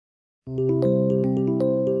Hello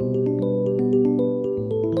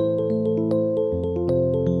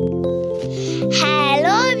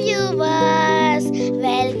viewers,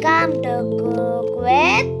 welcome to Cook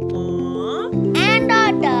with Mom and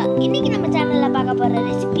Daughter. இன்னைக்கு நம்ம சேனல்ல பார்க்க போற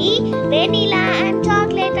recipe vanilla and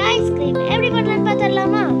chocolate ice cream. எப்படி பண்ணலாம்னு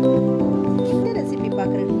பார்த்தறலாமா? இந்த ரெசிபி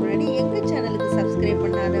பார்க்கறதுக்கு முன்னாடி எங்க சேனலுக்கு சப்ஸ்கிரைப்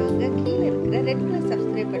பண்ணாதவங்க கீழ இருக்கிற ரெட் கலர்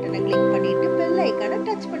சப்ஸ்கிரைப் பட்டனை கிளிக் பண்ணிட்டு பெல் ஐகானை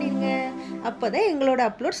டச் பண்ணிருங்க. அப்பதான் எங்களோட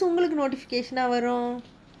அப்லோட்ஸ் உங்களுக்கு நோட்டிஃபிகேஷனா வரும்.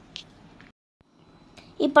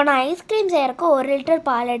 இப்போ நான் ஐஸ்கிரீம் செய்யறதுக்கு 1 லிட்டர்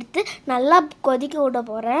பால் எடுத்து நல்லா கொதிக்க விட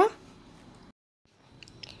போகிறேன்.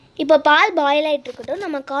 இப்போ பால் பாயில் ஆகிட்டு இருக்கட்டும்.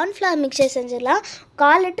 நம்ம கார்ன்ஃப்ளவர் மிக்சர் செஞ்சிடலாம்.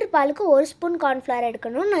 1/4 லிட்டர் பாலுக்கு 1 ஸ்பூன் கார்ன்ஃப்ளவர்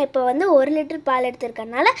எடுக்கணும். நான் இப்போ 1 லிட்டர் பால்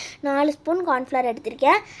எடுத்துருக்கனால 4 ஸ்பூன் கார்ன்ஃப்ளவர்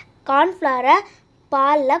எடுத்திருக்கேன். கார்ன்ஃப்ளவரை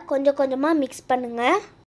பாலில் கொஞ்சம் கொஞ்சமாக மிக்ஸ் பண்ணுங்கள்.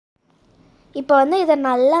 இப்போ இதை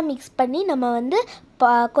நல்லா மிக்ஸ் பண்ணி நம்ம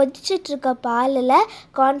கொதிச்சிட்ருக்க பாலில்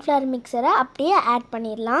கார்ன்ஃப்ளவர் மிக்சரை அப்படியே ஆட்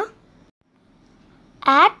பண்ணிடலாம்.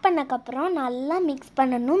 ஆட் பண்ணக்கப்புறம் நல்லா மிக்ஸ்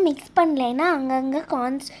பண்ணணும். மிக்ஸ் பண்ணலைன்னா அங்கங்கே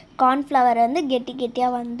கார்ன்ஃப்ளவர் கெட்டி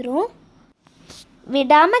கெட்டியாக வந்துடும்.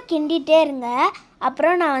 விடாமல் கிண்டிகிட்டே இருங்க.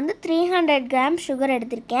 அப்புறம் நான் 300 கிராம் சுகர்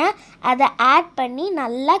எடுத்திருக்கேன். அதை ஆட் பண்ணி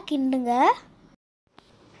நல்லா கிண்டுங்க.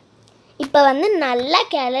 இப்போ நல்லா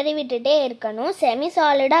கிளறி விட்டுட்டே இருக்கணும். செமி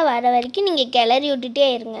சாலிடாக வர வரைக்கும் நீங்கள் கிளறி விட்டுட்டே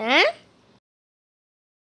இருங்க.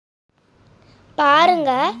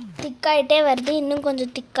 பாருங்கள், திக்காயிட்டே வருது. இன்னும்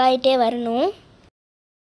கொஞ்சம் திக்காயிட்டே வரணும்.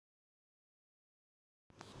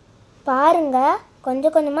 பாருங்க,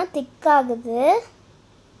 கொஞ்சம் கொஞ்சமாக திக்காகுது.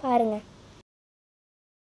 பாருங்க,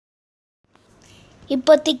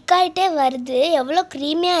 இப்போ திக்காயிட்டே வருது. எவ்வளோ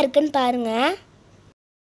க்ரீமியாக இருக்குன்னு பாருங்க.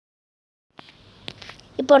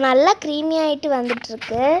 இப்போ நல்லா க்ரீமியாகிட்டு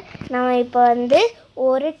வந்துட்டுருக்கு. நம்ம இப்போ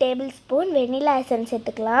 1 டேபிள் ஸ்பூன் வெனிலா எசன்ஸ்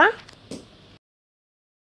எடுத்துக்கலாம்.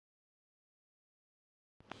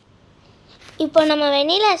 இப்போ நம்ம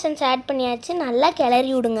வெனிலா எசன்ஸ் ஆட் பண்ணியாச்சு. நல்லா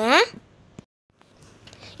கிளறி விடுங்க.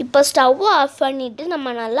 இப்போ ஸ்டவ்வை ஆஃப் பண்ணிவிட்டு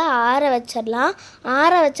நம்ம நல்லா ஆற வச்சிடலாம்.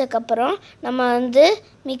 ஆற வச்சக்கப்புறம் நம்ம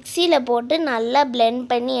மிக்சியில் போட்டு நல்லா பிளெண்ட்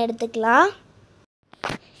பண்ணி எடுத்துக்கலாம்.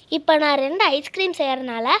 இப்போ நான் 2 ஐஸ்கிரீம்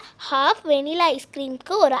செய்கிறனால ஹாஃப் வெனிலா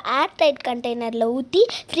ஐஸ்கிரீமுக்கு ஒரு ஏர்டைட் கண்டெய்னரில் ஊற்றி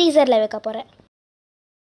ஃப்ரீசரில் வைக்க போகிறேன்.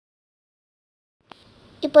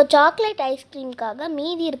 இப்போ சாக்லேட் ஐஸ்கிரீமுக்காக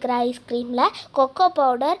மீதி இருக்கிற ஐஸ்கிரீமில் கொக்கோ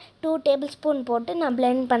பவுடர் 2 டேபிள் ஸ்பூன் போட்டு நான்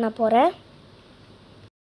பிளெண்ட் பண்ண போகிறேன்.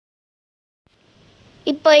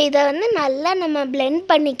 இப்போ இதை நல்லா நம்ம பிளெண்ட்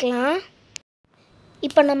பண்ணிக்கலாம்.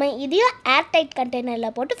 இப்போ நம்ம இதையும் ஏர்டைட்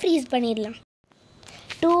கண்டெய்னரில் போட்டு ஃப்ரீஸ் பண்ணிடலாம்.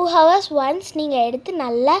 2 ஹவர்ஸ் ஒன்ஸ் நீங்கள் எடுத்து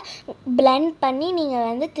நல்லா பிளெண்ட் பண்ணி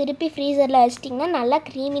நீங்கள் திருப்பி ஃப்ரீசரில் வச்சிட்டிங்கன்னா நல்லா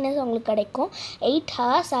க்ரீமினஸ் உங்களுக்கு கிடைக்கும். 8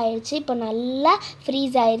 ஹவர்ஸ் ஆயிடுச்சு. இப்போ நல்லா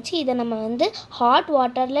ஃப்ரீஸ் ஆயிடுச்சு. இதை நம்ம ஹாட்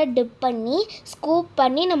வாட்டரில் டிப் பண்ணி ஸ்கூப்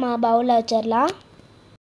பண்ணி நம்ம பவுலில் வச்சிடலாம்.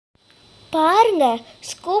 பாருங்கள்,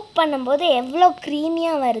 ஸ்கூப் பண்ணும்போது எவ்வளோ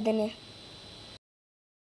க்ரீமியாக வருதுன்னு.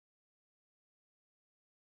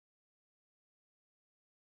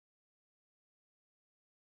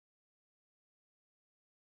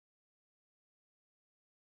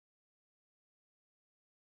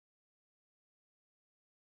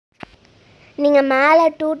 நீங்கள் மேலே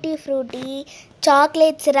tutti frutti,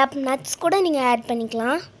 chocolate syrup, nuts கூட நீங்கள் ஆட்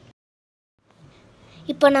பண்ணிக்கலாம்.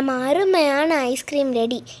 இப்போ நம்ம அருமையான ஐஸ்கிரீம்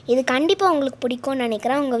ரெடி. இது கண்டிப்பாக உங்களுக்கு பிடிக்கும்னு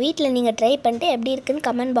நினைக்கிறேன். உங்கள் வீட்டில் நீங்கள் ட்ரை பண்ணிட்டு எப்படி இருக்குன்னு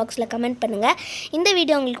கமெண்ட் பாக்ஸில் கமெண்ட் பண்ணுங்கள். இந்த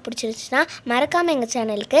வீடியோ உங்களுக்கு பிடிச்சிருச்சுன்னா மறக்காமல் எங்கள்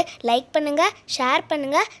சேனலுக்கு லைக் பண்ணுங்கள், ஷேர்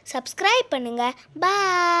பண்ணுங்கள், சப்ஸ்கிரைப் பண்ணுங்கள்.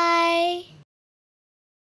 பாய்.